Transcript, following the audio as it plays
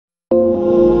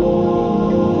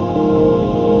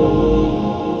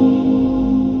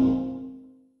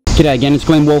G'day again, it's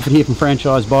Glenn Walford here from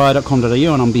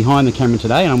franchisebuyer.com.au, and I'm behind the camera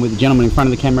today, and I'm with the gentleman in front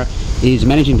of the camera. He's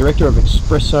Managing Director of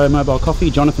Xpresso Mobile Cafe,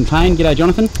 Jonathan Payne. G'day,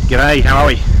 Jonathan. G'day, how are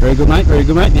we? Very good, mate, very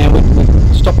good, mate. Now,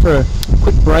 we've stopped for a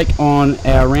quick break on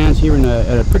our rounds here in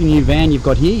a pretty new van you've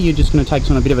got here. You're just going to take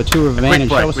us on a bit of a tour of a van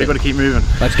and show us. We've got to keep moving.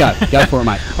 Let's go for it,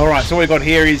 mate. Alright, so what we've got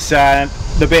here is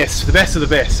the best of the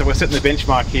best. So we're setting the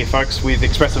benchmark here, folks, with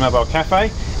Xpresso Mobile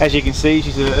Cafe. As you can see,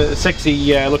 she's a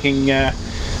sexy looking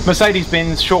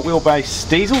Mercedes-Benz short wheelbase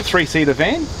diesel 3-seater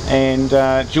van, and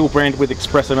dual branded with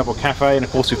Xpresso Mobile Cafe, and of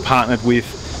course we've partnered with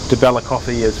DeBella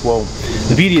Coffee as well.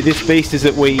 The beauty of this beast is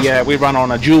that we run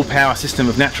on a dual power system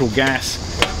of natural gas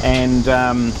and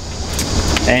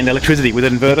electricity with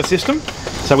an inverter system.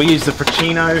 So we use the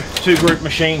Frappuccino 2-group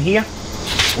machine here,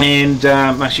 and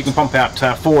you can pump out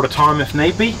 4 at a time if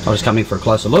need be. I'll just come in for a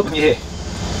closer look. Yeah.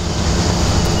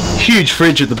 Huge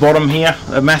fridge at the bottom here,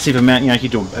 a massive amount, you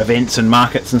do events and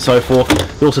markets and so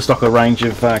forth. We also stock a range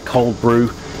of cold brew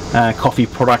coffee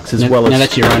products as well. Now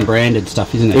that's your own branded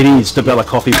stuff, isn't it? It is DeBella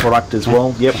Coffee product as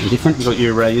well. Yep. Different. You've got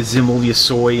your Zimmel, your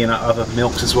soy, and other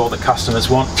milks as well that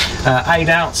customers want. 8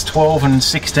 ounce, 12 and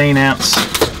 16 ounce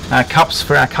cups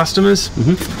for our customers.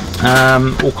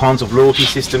 All kinds of loyalty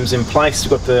systems in place.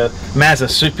 We've got the Mazza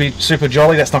Super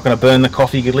Jolly. That's not going to burn the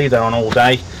coffee. You could leave that on all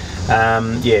day.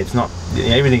 Yeah, it's not.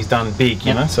 Everything's done big,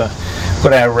 you know. So we've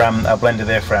got our blender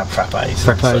there for our frappes.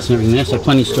 Frappes and everything there. So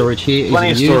plenty of storage here.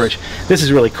 Plenty of storage. This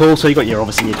is really cool. So you've got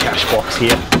obviously your cash box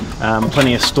here.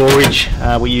 Plenty of storage.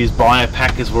 We use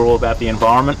biopack as we're all about the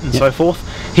environment and so forth.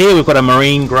 Here we've got a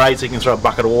marine grade, so you can throw a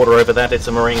bucket of water over that. It's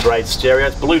a marine grade stereo.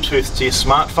 It's Bluetooth to your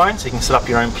smartphone, so you can set up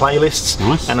your own playlists.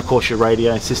 Nice. And of course your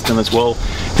radio system as well.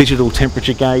 Digital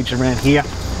temperature gauge around here.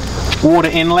 Water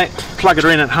inlet, plug it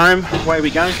in at home, away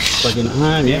we go. Plug in at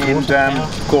home, yeah. And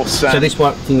of course... so this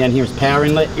white thing down here is power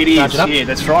inlet? It is, yeah,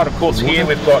 that's right. Of course here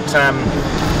we've got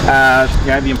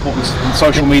the important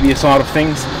social media side of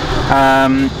things.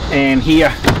 And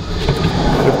here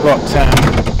we've got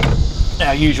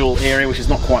our usual area, which is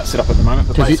not quite set up at the moment.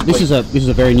 But this is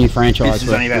a very new franchise. This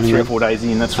is only about 3 or 4 days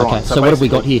in, that's right. So what have we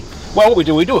got here? Well, what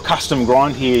we do a custom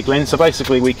grind here, Glenn. So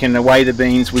basically we can weigh the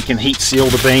beans, we can heat seal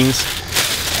the beans,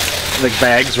 the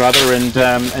bags rather,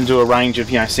 and do a range of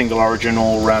single origin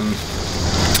or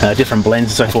different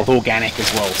blends and so forth, organic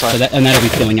as well. So that'll be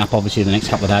filling up obviously the next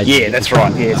couple of days. Yeah, that's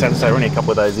right. Yeah, so we're only a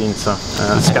couple of days in, so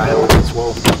scale as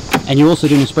well. And you're also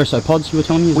doing espresso pods, you were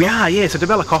telling me? We are, yeah. So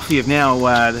DeBella Coffee have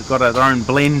now they've got their own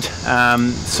blend,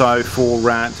 so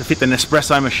to fit the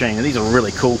Nespresso machine. And these are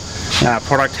really cool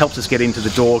product. Helps us get into the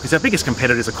door because our biggest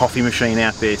competitor is a coffee machine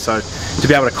out there. So to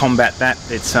be able to combat that,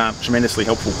 it's tremendously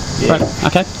helpful. Yeah. Right.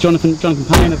 Okay, Jonathan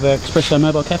Payne of Xpresso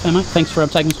Mobile Cafe, mate. Thanks for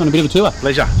taking us on a bit of a tour.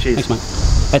 Pleasure. Cheers. Thanks,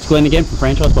 mate. That's Glenn again from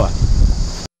Franchise Buyer.